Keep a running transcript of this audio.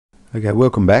Okay,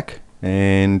 welcome back,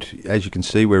 and as you can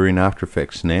see we're in After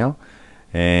Effects now,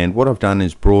 and what I've done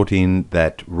is brought in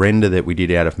that render that we did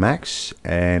out of Max,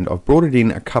 and I've brought it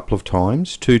in a couple of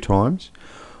times, 2 times.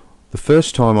 The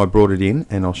first time I brought it in,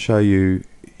 and I'll show you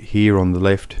here on the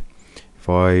left, if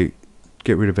I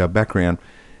get rid of our background,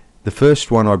 the first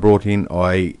one I brought in,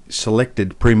 I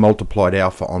selected pre-multiplied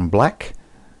alpha on black,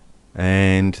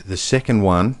 and the second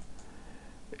one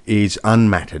is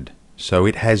unmatted. So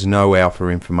it has no alpha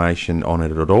information on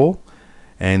it at all,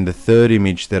 and the third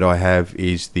image that I have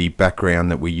is the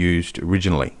background that we used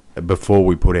originally before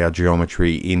we put our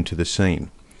geometry into the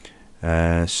scene.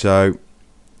 So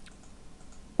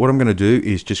what I'm going to do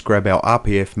is just grab our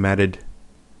RPF matted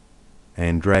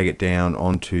and drag it down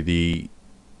onto the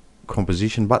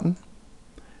composition button,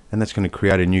 and that's going to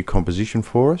create a new composition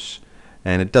for us.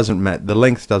 And it doesn't matter, the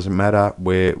length doesn't matter.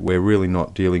 We're really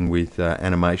not dealing with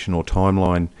animation or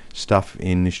timeline stuff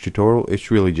in this tutorial.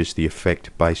 It's really just the effect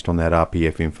based on that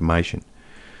RPF information.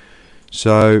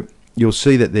 So you'll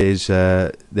see that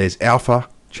there's alpha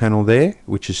channel there,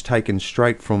 which is taken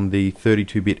straight from the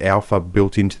 32-bit alpha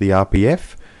built into the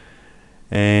RPF.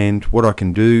 And what I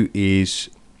can do is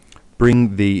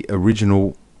bring the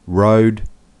original road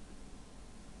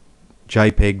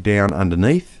JPEG down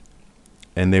underneath,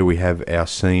 and there we have our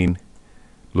scene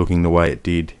looking the way it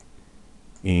did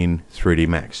in 3D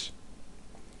Max.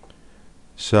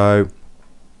 So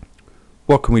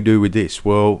what can we do with this?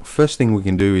 Well, first thing we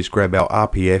can do is grab our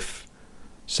RPF.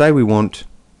 Say we want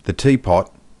the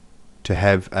teapot to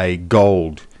have a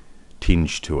gold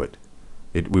tinge to it.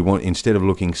 We want, instead of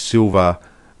looking silver,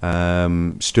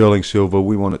 sterling silver,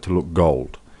 we want it to look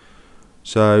gold.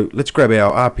 So let's grab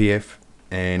our RPF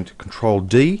and Control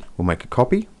D, we'll make a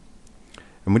copy.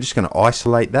 And we're just going to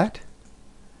isolate that,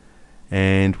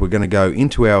 and we're going to go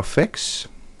into our effects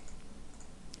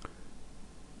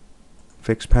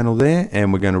panel there,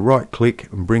 and we're going to right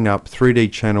click and bring up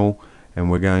 3D channel,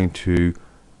 and we'll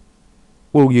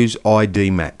use ID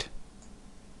matte,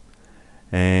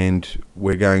 and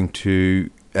we're going to,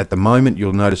 at the moment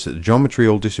you'll notice that the geometry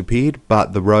all disappeared,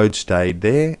 but the road stayed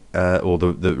there, or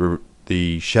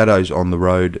the shadows on the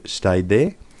road stayed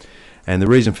there. And the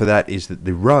reason for that is that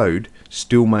the road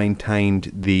still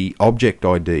maintained the object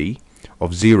ID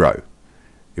of 0.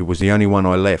 It was the only one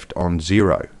I left on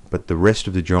 0, but the rest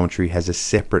of the geometry has a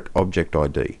separate object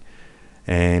ID.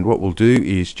 And what we'll do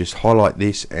is just highlight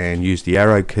this and use the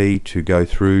arrow key to go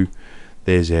through.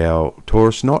 There's our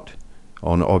torus knot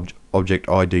on object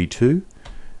ID 2.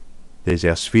 There's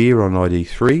our sphere on ID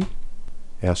 3.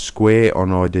 Our square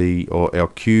on ID, or our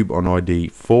cube on ID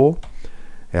 4.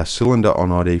 Our cylinder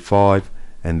on ID 5,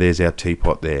 and there's our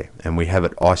teapot there, and we have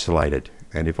it isolated.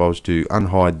 And if I was to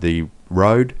unhide the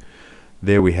road,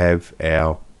 there we have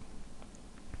our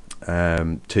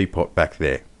teapot back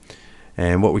there.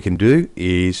 And what we can do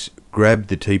is grab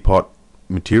the teapot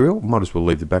material, might as well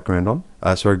leave the background on,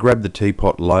 so I grab the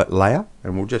teapot layer,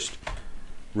 and we'll just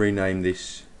rename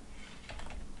this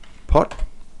pot.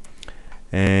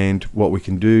 And what we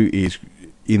can do is,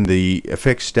 in the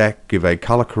effects stack, give a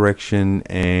color correction,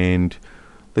 and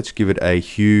let's give it a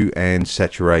hue and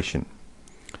saturation.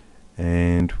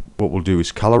 And what we'll do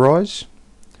is colorize,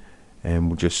 and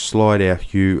we'll just slide our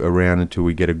hue around until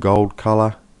we get a gold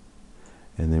color,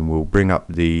 and then we'll bring up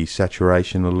the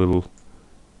saturation a little,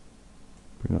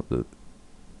 bring up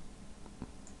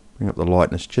the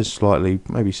lightness just slightly,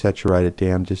 maybe saturate it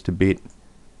down just a bit,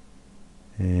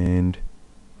 and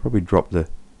probably drop the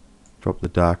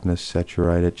darkness,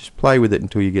 saturate it, just play with it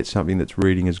until you get something that's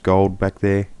reading as gold back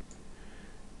there,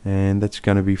 and that's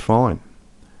going to be fine.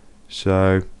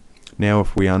 So now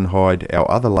if we unhide our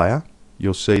other layer,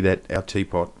 you'll see that our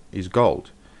teapot is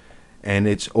gold, and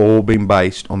it's all been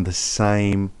based on the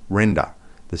same render,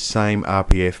 the same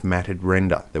RPF matted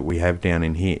render that we have down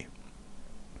in here.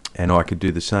 And I could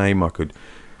do the same. I could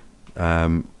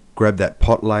grab that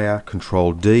pot layer,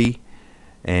 Control D,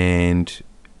 and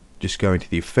just go into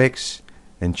the effects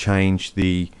and change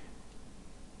the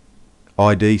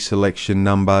ID selection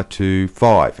number to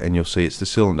 5, and you'll see it's the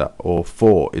cylinder, or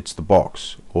 4 it's the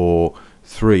box, or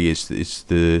 3 is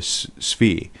the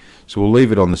sphere. So we'll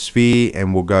leave it on the sphere,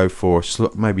 and we'll go for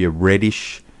maybe a red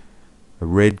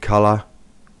color,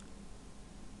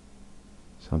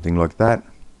 something like that.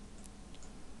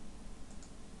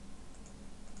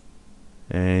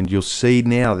 And you'll see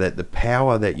now that the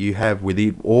power that you have with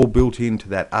it all built into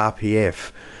that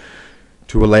RPF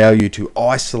to allow you to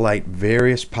isolate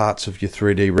various parts of your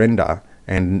 3D render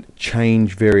and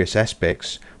change various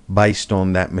aspects based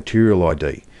on that material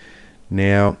ID.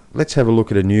 Now let's have a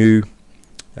look at a new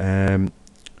a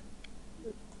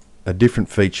different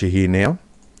feature here now,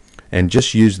 and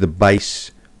just use the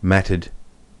base matted,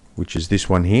 which is this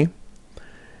one here.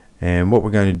 And what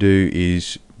we're going to do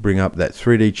is bring up that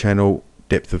 3D channel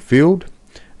depth of field,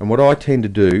 and what I tend to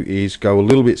do is go a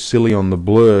little bit silly on the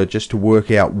blur just to work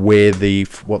out where the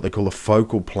what they call the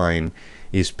focal plane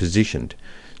is positioned.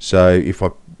 So if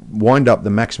I wind up the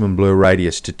maximum blur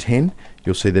radius to 10,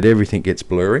 you'll see that everything gets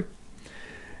blurry,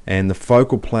 and the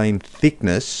focal plane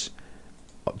thickness,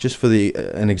 just for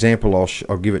an example,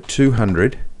 I'll give it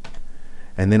 200,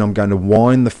 and then I'm going to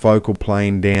wind the focal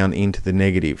plane down into the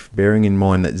negative, bearing in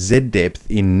mind that Z depth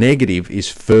in negative is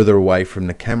further away from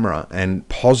the camera and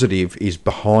positive is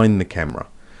behind the camera.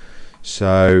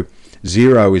 So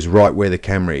 0 is right where the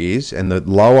camera is, and the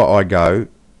lower I go,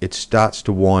 it starts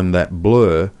to wind that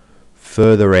blur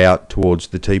further out towards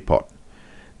the teapot.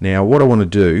 Now what I want to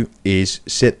do is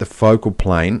set the focal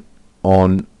plane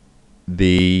on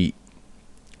the,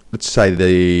 let's say,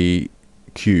 the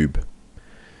cube.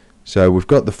 So we've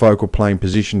got the focal plane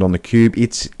positioned on the cube.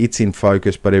 It's in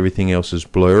focus, but everything else is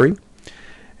blurry.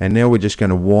 And now we're just going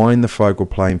to wind the focal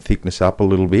plane thickness up a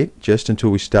little bit, just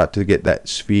until we start to get that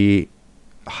sphere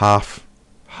half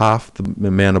the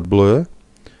amount of blur,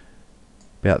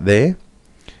 about there.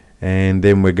 And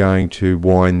then we're going to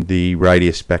wind the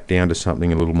radius back down to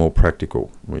something a little more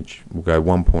practical, which will go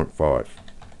 1.5.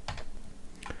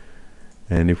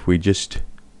 And if we just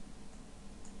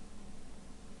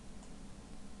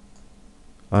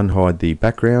unhide the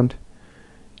background,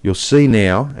 you'll see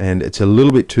now, and it's a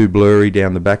little bit too blurry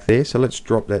down the back there, so let's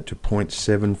drop that to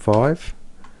 0.75.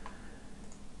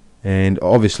 And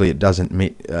obviously it doesn't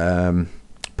meet,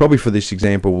 probably for this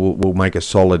example we'll make a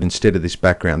solid instead of this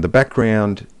background. The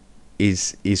background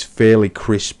is fairly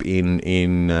crisp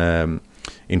in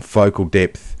focal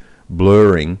depth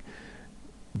blurring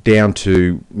down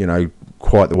to, you know,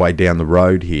 quite the way down the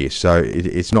road here, so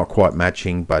it's not quite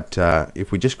matching. But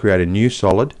if we just create a new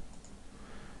solid,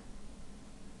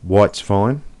 white's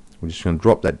fine. We're just going to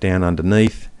drop that down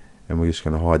underneath, and we're just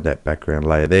going to hide that background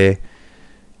layer there.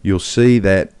 You'll see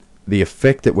that the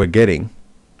effect that we're getting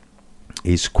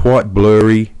is quite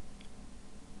blurry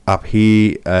up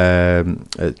here,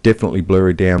 definitely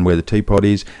blurry down where the teapot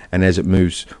is, and as it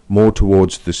moves more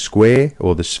towards the square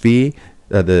or the sphere,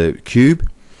 the cube,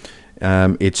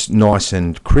 it's nice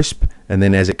and crisp, and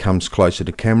then as it comes closer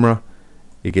to camera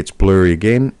it gets blurry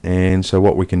again. And so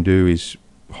what we can do is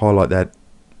highlight that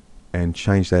and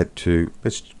change that to,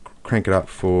 let's crank it up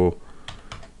for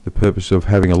the purpose of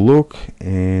having a look,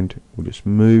 and we'll just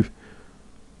move.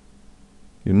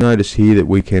 You'll notice here that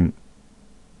we can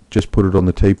just put it on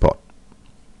the teapot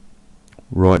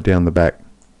right down the back,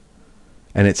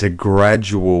 and it's a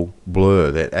gradual blur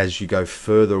that as you go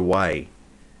further away,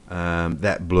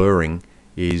 that blurring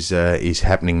is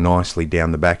happening nicely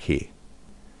down the back here.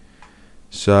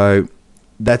 So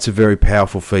that's a very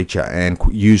powerful feature, and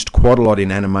used quite a lot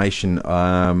in animation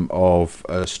of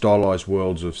stylized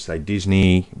worlds of, say,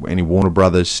 Disney, any Warner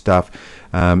Brothers stuff,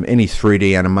 any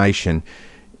 3D animation.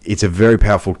 It's a very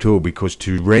powerful tool, because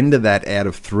to render that out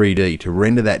of 3D, to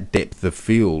render that depth of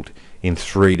field in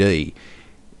 3D,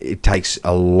 it takes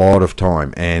a lot of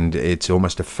time, and it's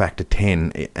almost a factor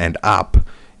 10 and up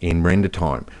in render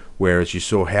time. Whereas you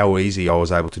saw how easy I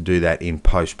was able to do that in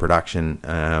post-production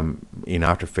in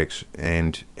After Effects,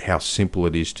 and how simple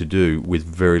it is to do with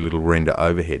very little render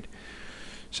overhead.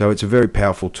 So it's a very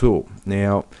powerful tool.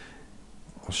 Now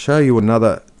I'll show you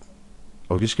another.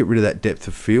 I'll just get rid of that depth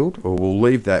of field, or we'll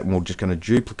leave that, and we're just going to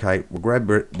duplicate. We'll grab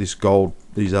this gold,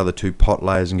 these other two pot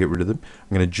layers, and get rid of them.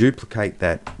 I'm going to duplicate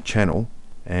that channel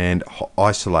and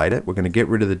isolate it. We're going to get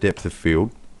rid of the depth of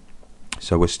field,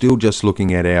 so we're still just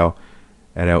looking at our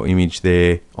image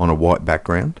there on a white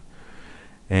background.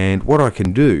 And what I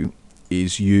can do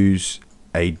is use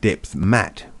a depth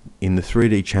matte in the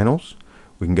 3D channels.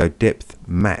 We can go depth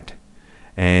matte,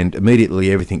 and immediately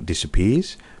everything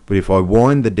disappears. But if I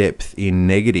wind the depth in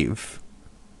negative,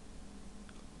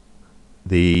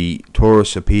 the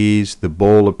torus appears, the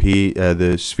ball appears,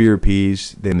 the sphere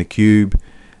appears, then the cube.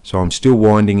 So I'm still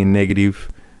winding in negative.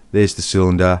 There's the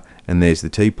cylinder, and there's the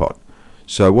teapot.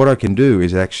 So what I can do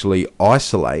is actually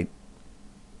isolate.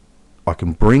 I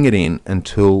can bring it in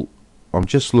until I'm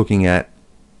just looking at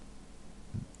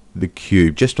the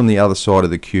cube, just on the other side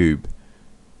of the cube.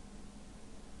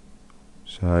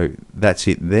 So that's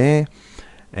it there.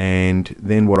 And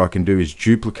then what I can do is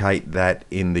duplicate that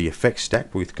in the effects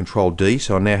stack with Control D.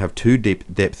 So I now have two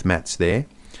depth mattes there.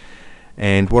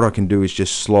 And what I can do is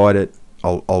just slide it.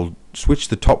 I'll switch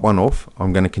the top one off.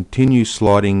 I'm going to continue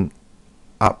sliding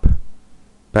up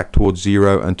back towards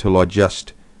 0 until I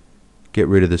just get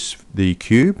rid of the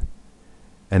cube,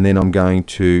 and then I'm going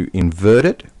to invert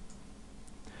it,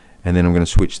 and then I'm going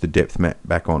to switch the depth matte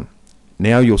back on.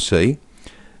 Now you'll see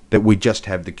that we just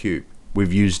have the cube.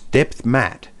 We've used depth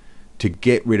matte to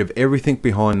get rid of everything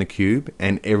behind the cube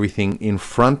and everything in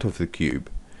front of the cube,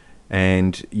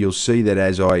 and you'll see that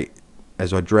as I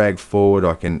drag forward,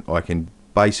 I can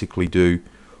basically do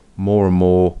more and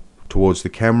more towards the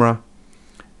camera,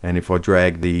 and if I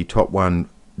drag the top one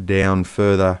down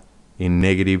further in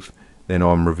negative, then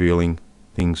I'm revealing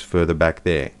things further back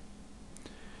there.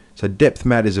 So depth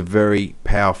matte is a very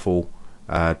powerful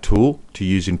tool to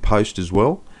use in post as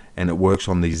well, and it works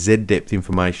on the Z depth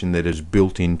information that is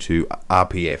built into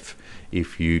RPF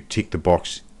if you tick the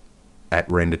box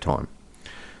at render time.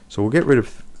 So we'll get rid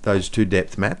of those two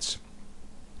depth mattes,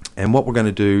 and what we're going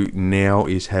to do now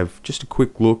is have just a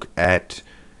quick look at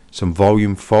some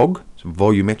volume fog, some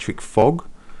volumetric fog,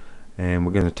 and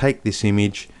we're going to take this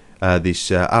image, this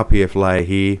RPF layer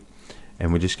here,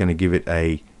 and we're just going to give it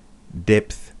a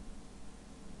depth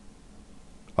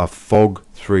of fog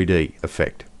 3D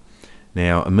effect.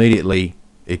 Now immediately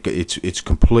it's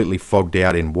completely fogged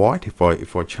out in white.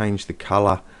 If I change the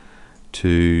color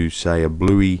to say a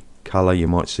bluey color, you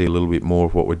might see a little bit more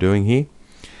of what we're doing here.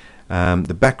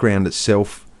 The background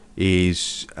itself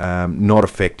is not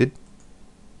affected,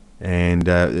 and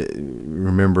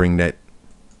remembering that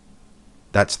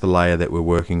that's the layer that we're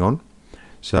working on.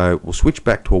 So we'll switch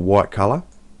back to a white color,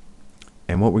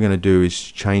 and what we're going to do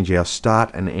is change our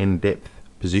start and end depth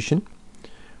position.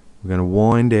 We're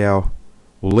going to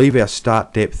we'll leave our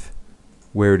start depth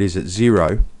where it is at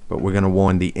 0, but we're going to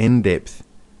wind the end depth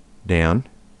down,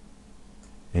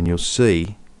 and you'll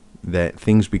see that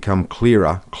things become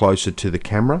clearer closer to the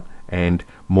camera and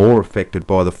more affected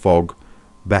by the fog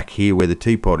back here where the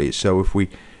teapot is. So if we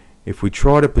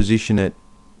try to position it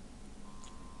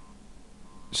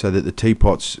so that the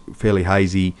teapot's fairly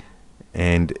hazy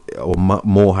or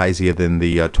more hazier than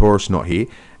the torus knot here,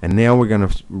 and now we're going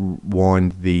to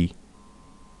wind the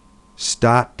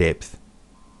start depth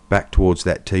back towards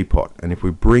that teapot, and if we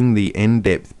bring the end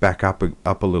depth back up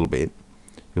a little bit,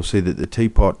 you'll see that the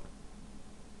teapot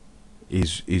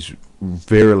is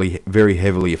very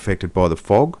heavily affected by the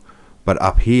fog, but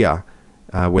up here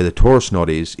where the torus knot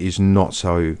is not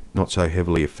so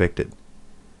heavily affected.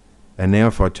 And now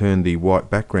if I turn the white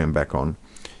background back on,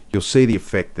 you'll see the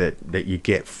effect that you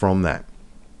get from that.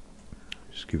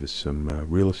 Just give us some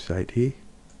real estate here.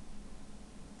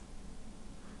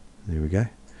 There we go.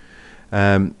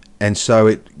 And so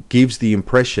it gives the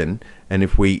impression, and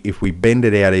if we bend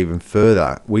it out even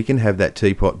further, we can have that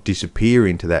teapot disappear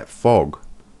into that fog,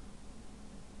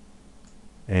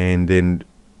 and then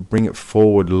bring it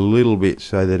forward a little bit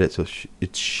so that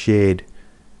it's shared.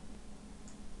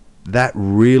 That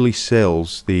really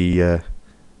sells the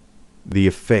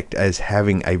effect as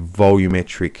having a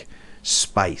volumetric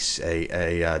space,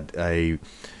 a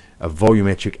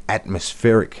volumetric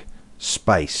atmospheric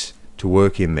space to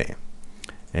work in there,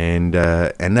 and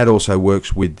that also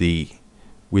works with the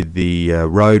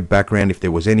road background. If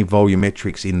there was any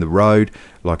volumetrics in the road,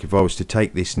 like if I was to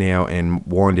take this now and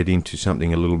wind it into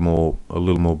something a little more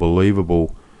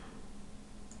believable,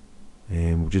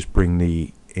 and we'll just bring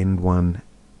the end one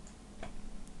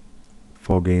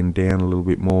fog end down a little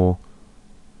bit more,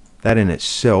 that in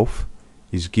itself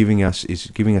is giving us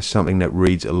something that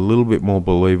reads a little bit more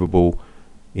believable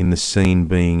in the scene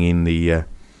being in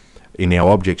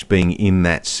our objects being in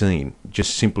that scene,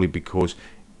 just simply because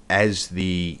as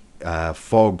the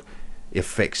fog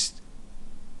affects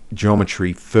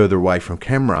geometry further away from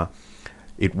camera,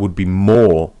 it would be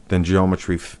more than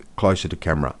geometry closer to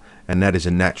camera, and that is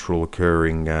a natural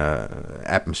occurring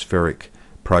atmospheric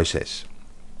process.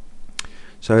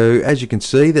 So as you can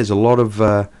see, there's a lot of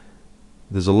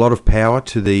power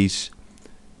to these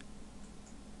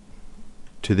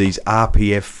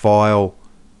RPF file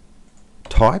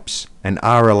types, and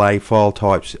RLA file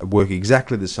types work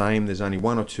exactly the same. There's only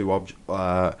one or two options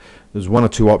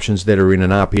that are in an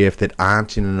RPF that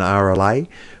aren't in an RLA,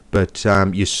 but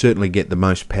you certainly get the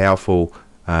most powerful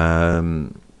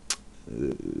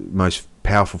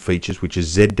features, which is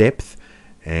Z depth.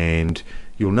 And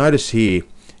you'll notice here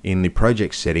in the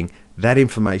project setting that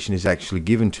information is actually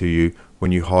given to you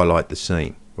when you highlight the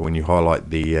scene, or when you highlight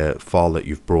the file that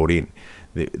you've brought in,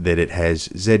 that it has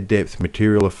Z depth,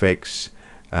 material effects,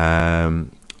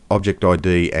 object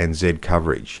ID, and Z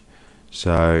coverage.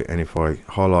 So, and if I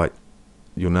highlight,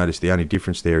 you'll notice the only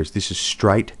difference there is this is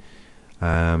straight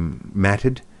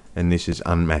matted, and this is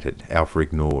unmatted, alpha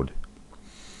ignored.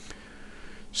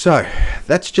 So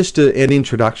that's just an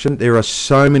introduction. There are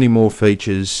so many more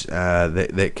features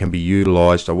that can be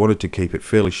utilized. I wanted to keep it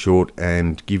fairly short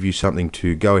and give you something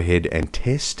to go ahead and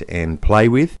test and play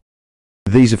with.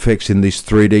 these effects in this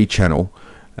 3D channel,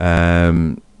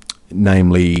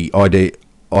 namely ID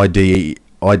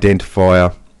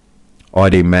Identifier,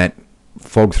 ID Matte,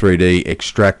 Fog 3D,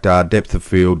 Extractor, Depth of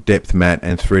Field, Depth Matte,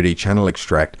 and 3D Channel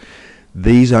Extract.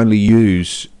 These only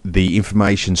use the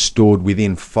information stored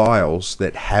within files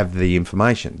that have the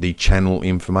information, the channel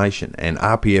information, and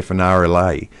RPF and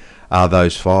RLA are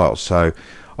those files. So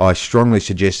I strongly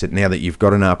suggest that now that you've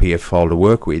got an RPF file to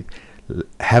work with,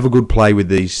 have a good play with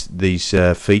these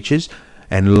features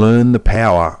and learn the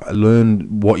power,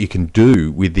 learn what you can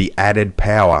do with the added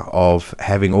power of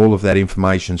having all of that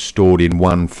information stored in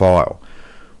one file.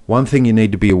 One thing you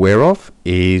need to be aware of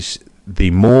is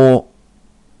the more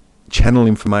channel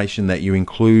information that you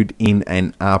include in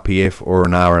an RPF or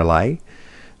an RLA,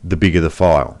 the bigger the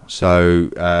file.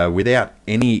 So without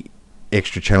any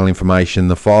extra channel information,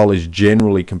 the file is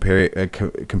generally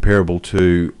comparable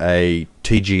to a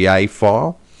TGA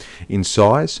file in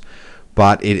size,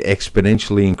 but it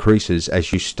exponentially increases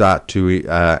as you start to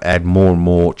add more and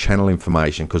more channel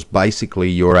information, because basically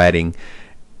you're adding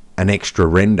an extra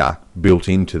render built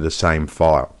into the same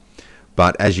file.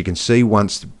 But as you can see,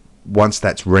 once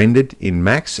that's rendered in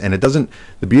Max, and it doesn't,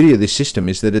 the beauty of this system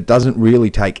is that it doesn't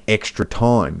really take extra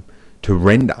time to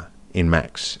render in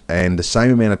Max, and the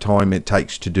same amount of time it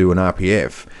takes to do an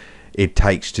RPF it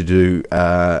takes to do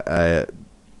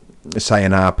say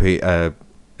an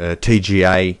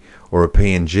TGA or a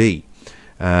PNG,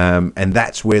 and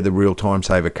that's where the real time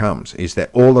saver comes, is that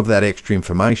all of that extra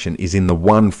information is in the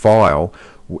one file,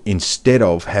 instead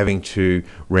of having to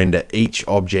render each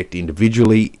object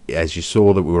individually. As you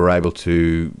saw, that we were able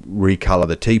to recolor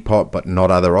the teapot but not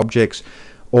other objects.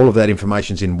 All of that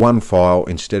information's in one file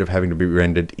instead of having to be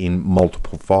rendered in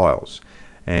multiple files.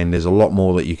 And there's a lot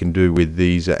more that you can do with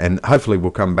these, and hopefully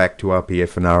we'll come back to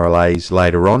RPF and RLAs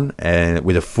later on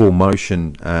with a full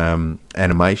motion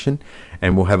animation,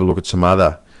 and we'll have a look at some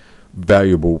other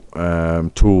valuable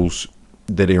tools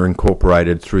that are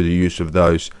incorporated through the use of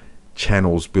those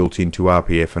channels built into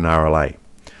RPF and RLA.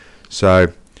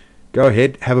 So go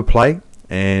ahead, have a play,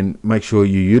 and make sure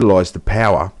you utilize the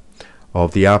power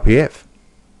of the RPF.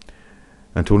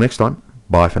 Until next time,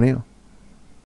 bye for now.